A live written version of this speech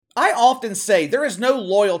I often say there is no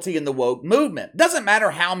loyalty in the woke movement. Doesn't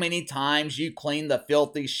matter how many times you clean the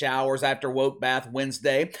filthy showers after Woke Bath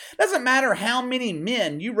Wednesday. Doesn't matter how many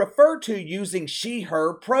men you refer to using she,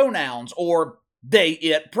 her pronouns or they,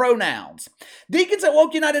 it pronouns. Deacons at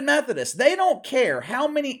Woke United Methodist, they don't care how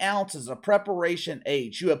many ounces of preparation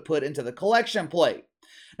H you have put into the collection plate.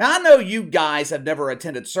 Now, I know you guys have never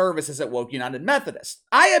attended services at Woke United Methodist.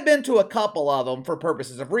 I have been to a couple of them for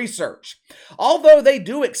purposes of research. Although they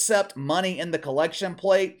do accept money in the collection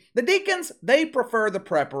plate, the deacons, they prefer the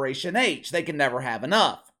preparation H. They can never have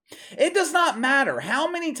enough. It does not matter how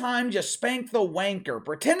many times you spank the wanker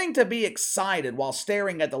pretending to be excited while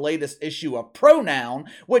staring at the latest issue of Pronoun,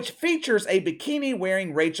 which features a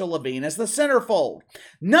bikini-wearing Rachel Levine as the centerfold.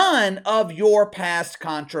 None of your past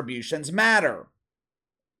contributions matter.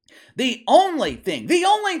 The only thing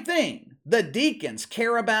the deacons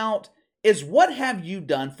care about is what have you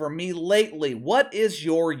done for me lately? What is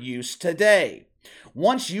your use today?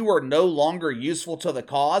 Once you are no longer useful to the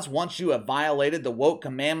cause, once you have violated the woke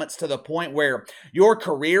commandments to the point where your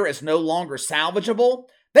career is no longer salvageable,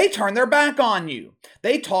 they turn their back on you.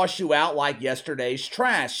 They toss you out like yesterday's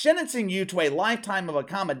trash, sentencing you to a lifetime of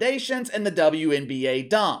accommodations in the WNBA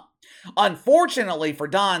dump. Unfortunately for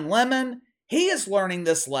Don Lemon, he is learning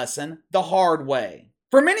this lesson the hard way.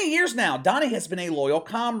 For many years now, Donnie has been a loyal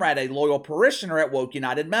comrade, a loyal parishioner at Woke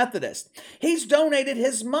United Methodist. He's donated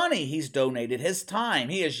his money, he's donated his time,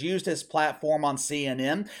 he has used his platform on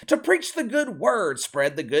CNN to preach the good word,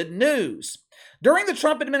 spread the good news. During the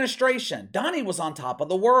Trump administration, Donnie was on top of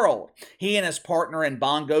the world. He and his partner in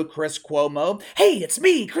bongo, Chris Cuomo, hey, it's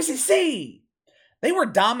me, Chrissy C. They were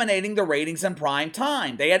dominating the ratings in prime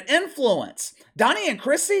time. They had influence. Donnie and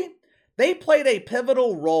Chrissy, they played a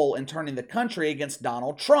pivotal role in turning the country against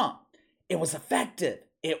Donald Trump. It was effective.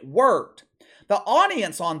 It worked. The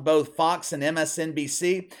audience on both Fox and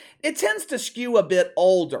MSNBC, it tends to skew a bit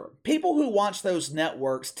older. People who watch those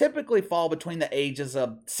networks typically fall between the ages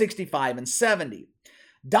of 65 and 70.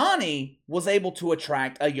 Donnie was able to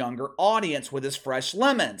attract a younger audience with his fresh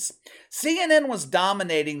lemons. CNN was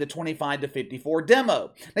dominating the 25 to 54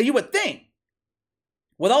 demo. Now you would think,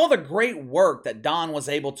 with all the great work that Don was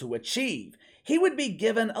able to achieve, he would be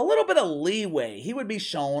given a little bit of leeway. He would be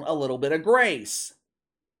shown a little bit of grace.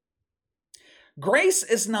 Grace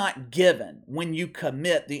is not given when you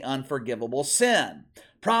commit the unforgivable sin.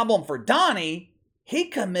 Problem for Donnie, he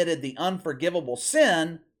committed the unforgivable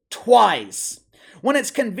sin twice. When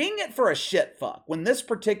it's convenient for a shitfuck, when this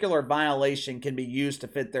particular violation can be used to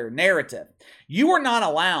fit their narrative, you are not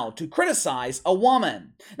allowed to criticize a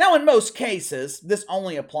woman. Now, in most cases, this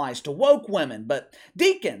only applies to woke women, but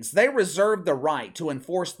deacons, they reserve the right to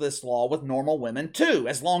enforce this law with normal women too,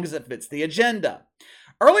 as long as it fits the agenda.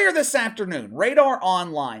 Earlier this afternoon, Radar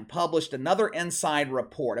Online published another inside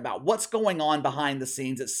report about what's going on behind the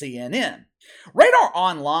scenes at CNN. Radar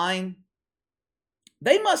Online,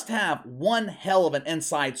 they must have one hell of an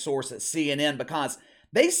inside source at CNN because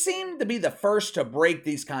they seem to be the first to break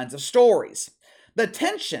these kinds of stories. The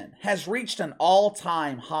tension has reached an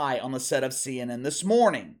all-time high on the set of CNN This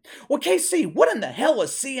Morning. Well, KC, what in the hell is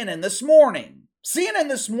CNN This Morning? CNN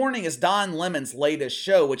This Morning is Don Lemon's latest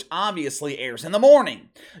show, which obviously airs in the morning.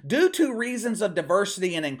 Due to reasons of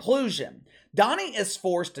diversity and inclusion, Donnie is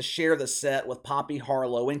forced to share the set with Poppy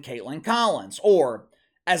Harlow and Caitlin Collins, or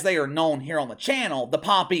as they are known here on the channel, the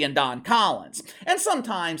Poppy and Don Collins. And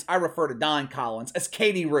sometimes I refer to Don Collins as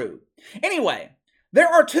Katie Rue. Anyway, there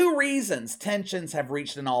are two reasons tensions have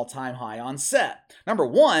reached an all-time high on set. Number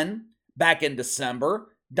one, back in December,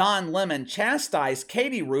 Don Lemon chastised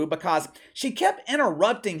Katie Rue because she kept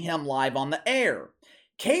interrupting him live on the air.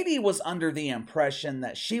 Katie was under the impression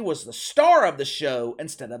that she was the star of the show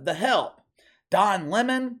instead of the help. Don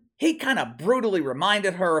Lemon, he kind of brutally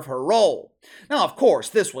reminded her of her role. Now, of course,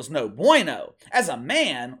 this was no bueno. As a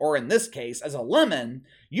man, or in this case, as a lemon,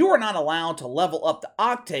 you are not allowed to level up the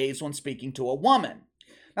octaves when speaking to a woman.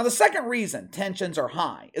 Now, the second reason tensions are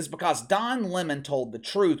high is because Don Lemon told the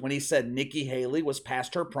truth when he said Nikki Haley was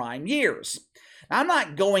past her prime years. Now, I'm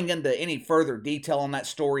not going into any further detail on that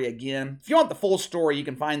story again. If you want the full story, you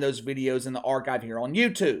can find those videos in the archive here on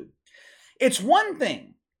YouTube. It's one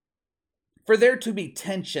thing for there to be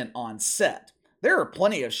tension on set. There are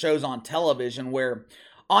plenty of shows on television where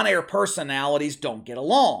on-air personalities don't get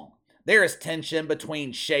along. There is tension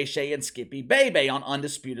between Shay Shay and Skippy Bebe on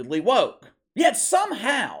Undisputedly Woke. Yet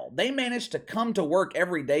somehow they manage to come to work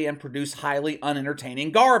every day and produce highly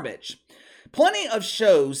unentertaining garbage. Plenty of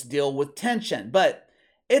shows deal with tension, but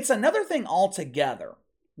it's another thing altogether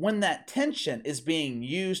when that tension is being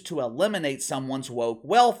used to eliminate someone's woke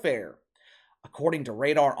welfare. According to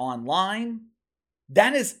Radar Online,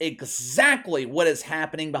 That is exactly what is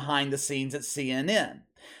happening behind the scenes at CNN.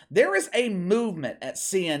 There is a movement at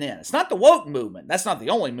CNN. It's not the woke movement. That's not the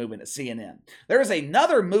only movement at CNN. There is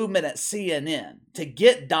another movement at CNN to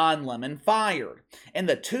get Don Lemon fired. And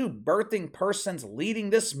the two birthing persons leading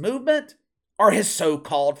this movement are his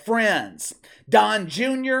so-called friends, Don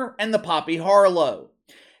Jr. and the Poppy Harlow.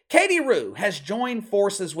 Katie Rue has joined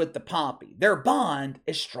forces with the Poppy. Their bond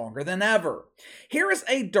is stronger than ever. Here is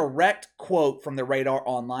a direct quote from the Radar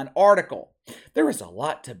Online article. There is a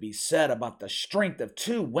lot to be said about the strength of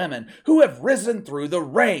two women who have risen through the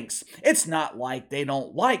ranks. It's not like they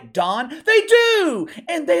don't like Don. They do!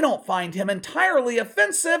 And they don't find him entirely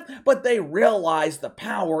offensive, but they realize the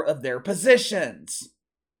power of their positions.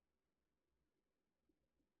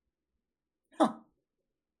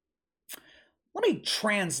 Let me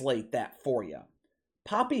translate that for you.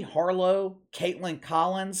 Poppy Harlow, Caitlin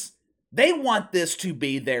Collins, they want this to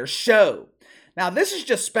be their show. Now, this is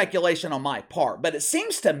just speculation on my part, but it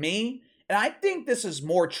seems to me, and I think this is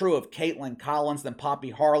more true of Caitlin Collins than Poppy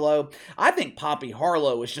Harlow, I think Poppy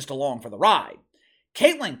Harlow is just along for the ride.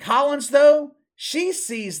 Caitlin Collins, though, she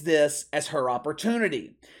sees this as her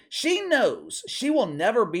opportunity. She knows she will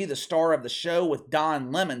never be the star of the show with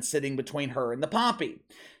Don Lemon sitting between her and the Poppy.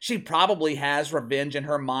 She probably has revenge in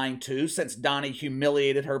her mind too, since Donnie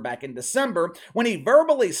humiliated her back in December when he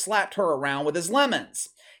verbally slapped her around with his lemons.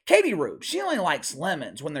 Katie Rue, she only likes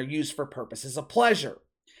lemons when they're used for purposes of pleasure.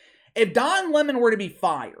 If Don Lemon were to be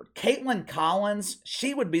fired, Caitlin Collins,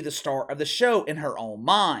 she would be the star of the show in her own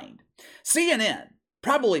mind. CNN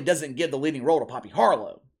probably doesn't give the leading role to Poppy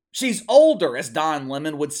Harlow. She's older, as Don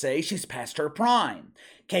Lemon would say. She's past her prime.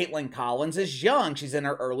 Caitlin Collins is young. She's in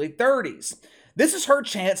her early 30s. This is her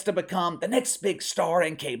chance to become the next big star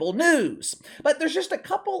in cable news. But there's just a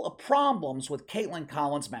couple of problems with Caitlin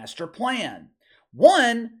Collins' master plan.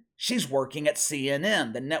 One, she's working at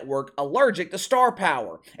CNN, the network allergic to star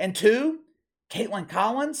power. And two, Caitlin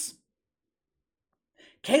Collins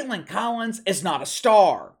is not a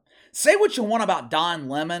star. Say what you want about Don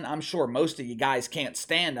Lemon. I'm sure most of you guys can't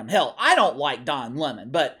stand him. Hell, I don't like Don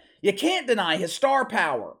Lemon, but you can't deny his star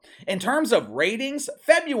power. In terms of ratings,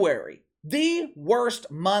 February, the worst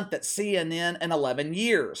month at CNN in 11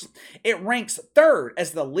 years. It ranks third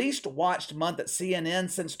as the least watched month at CNN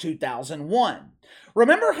since 2001.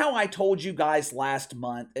 Remember how I told you guys last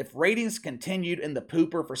month, if ratings continued in the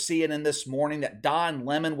pooper for CNN this morning, that Don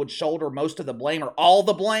Lemon would shoulder most of the blame or all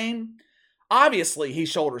the blame? Obviously, he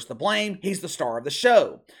shoulders the blame. He's the star of the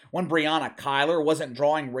show. When Brianna Keilar wasn't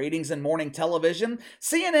drawing ratings in morning television,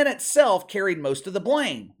 CNN itself carried most of the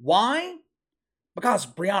blame. Why? Because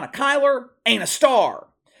Brianna Keilar ain't a star.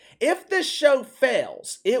 If this show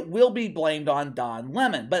fails, it will be blamed on Don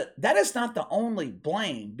Lemon, but that is not the only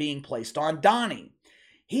blame being placed on Donnie.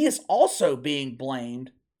 He is also being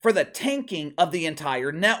blamed for the tanking of the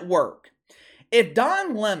entire network. If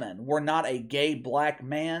Don Lemon were not a gay black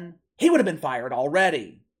man, he would have been fired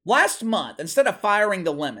already. Last month, instead of firing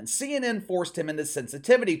the Lemon, CNN forced him into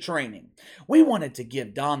sensitivity training. We wanted to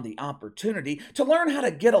give Don the opportunity to learn how to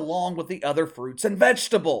get along with the other fruits and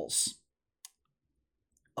vegetables.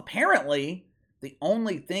 Apparently, the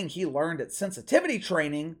only thing he learned at sensitivity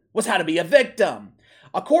training was how to be a victim.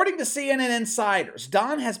 According to CNN insiders,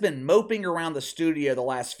 Don has been moping around the studio the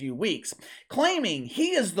last few weeks, claiming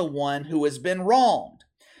he is the one who has been wronged.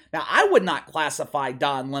 Now, I would not classify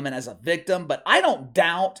Don Lemon as a victim, but I don't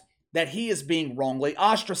doubt that he is being wrongly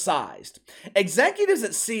ostracized. Executives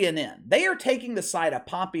at CNN, they are taking the side of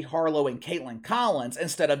Poppy Harlow and Caitlin Collins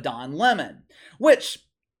instead of Don Lemon, which,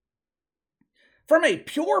 from a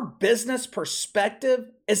pure business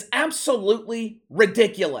perspective, is absolutely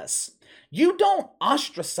ridiculous. You don't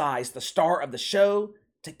ostracize the star of the show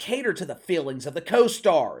to cater to the feelings of the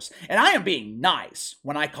co-stars. And I am being nice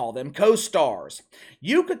when I call them co-stars.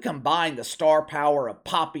 You could combine the star power of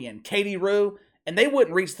Poppy and Katie Rue, and they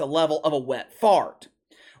wouldn't reach the level of a wet fart.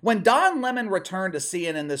 When Don Lemon returned to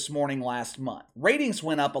CNN this morning last month, ratings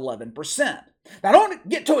went up 11%. Now don't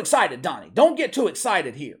get too excited, Donnie. Don't get too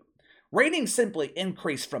excited here. Ratings simply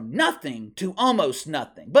increased from nothing to almost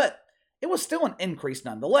nothing, but it was still an increase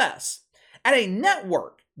nonetheless. At a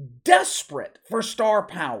network desperate for star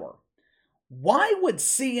power, why would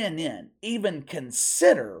CNN even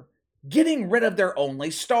consider getting rid of their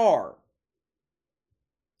only star?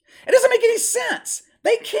 It doesn't make any sense.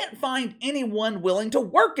 They can't find anyone willing to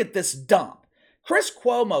work at this dump. Chris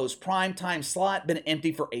Cuomo's primetime slot been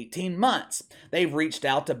empty for 18 months. They've reached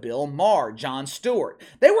out to Bill Maher, Jon Stewart.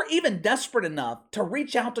 They were even desperate enough to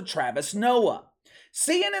reach out to Travis Noah.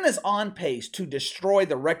 CNN is on pace to destroy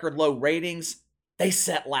the record low ratings they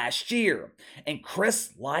set last year. And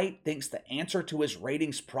Chris Light thinks the answer to his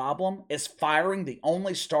ratings problem is firing the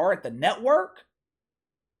only star at the network?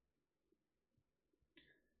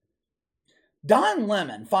 Don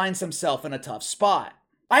Lemon finds himself in a tough spot.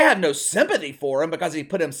 I have no sympathy for him because he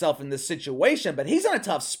put himself in this situation, but he's in a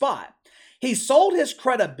tough spot. He sold his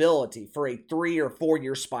credibility for a 3 or 4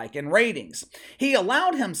 year spike in ratings. He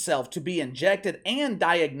allowed himself to be injected and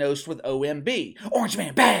diagnosed with OMB, Orange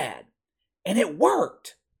Man Bad. And it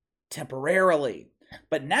worked, temporarily.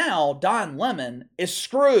 But now Don Lemon is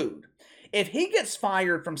screwed. If he gets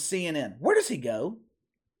fired from CNN, where does he go?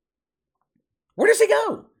 Where does he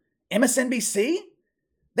go? MSNBC?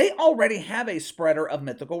 They already have a spreader of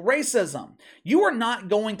mythical racism. You are not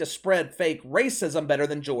going to spread fake racism better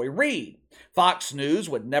than Joy Reid. Fox News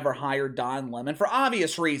would never hire Don Lemon for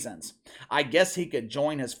obvious reasons. I guess he could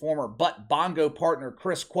join his former butt bongo partner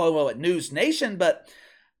Chris Cuomo at News Nation, but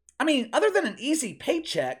other than an easy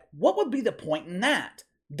paycheck, what would be the point in that?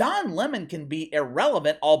 Don Lemon can be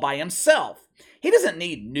irrelevant all by himself. He doesn't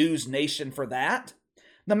need News Nation for that.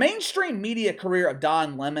 The mainstream media career of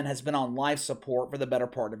Don Lemon has been on life support for the better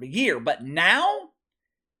part of a year, but now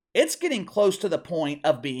it's getting close to the point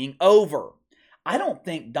of being over. I don't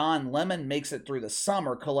think Don Lemon makes it through the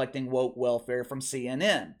summer collecting woke welfare from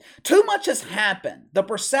CNN. Too much has happened. The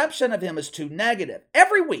perception of him is too negative.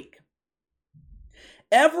 Every week.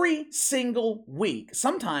 Every single week,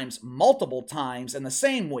 sometimes multiple times in the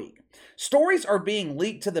same week, stories are being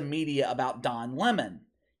leaked to the media about Don Lemon.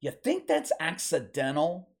 You think that's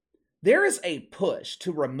accidental? There is a push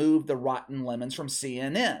to remove the rotten lemons from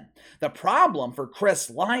CNN. The problem for Chris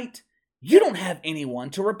Light, you don't have anyone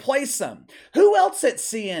to replace him. Who else at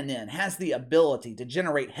CNN has the ability to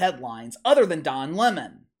generate headlines other than Don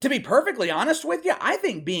Lemon? To be perfectly honest with you, I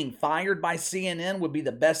think being fired by CNN would be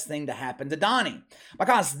the best thing to happen to Donnie,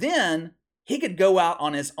 because then he could go out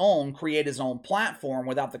on his own, create his own platform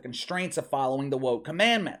without the constraints of following the woke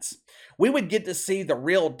commandments. We would get to see the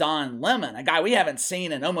real Don Lemon, a guy we haven't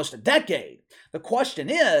seen in almost a decade. The question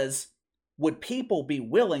is, would people be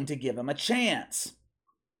willing to give him a chance?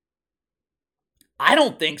 I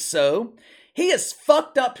don't think so. He has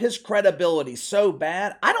fucked up his credibility so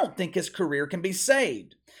bad, I don't think his career can be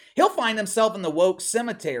saved. He'll find himself in the woke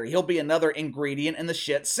cemetery. He'll be another ingredient in the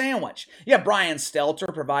shit sandwich. You have Brian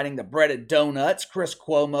Stelter providing the breaded donuts. Chris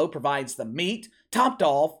Cuomo provides the meat, topped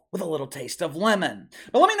off with a little taste of lemon.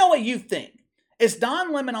 But let me know what you think. Is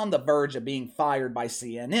Don Lemon on the verge of being fired by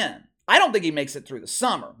CNN? I don't think he makes it through the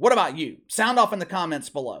summer. What about you? Sound off in the comments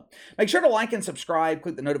below. Make sure to like and subscribe.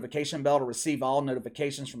 Click the notification bell to receive all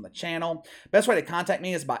notifications from the channel. Best way to contact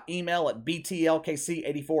me is by email at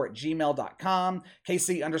btlkc84@gmail.com,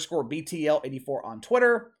 KC_BTL84 on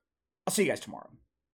Twitter. I'll see you guys tomorrow.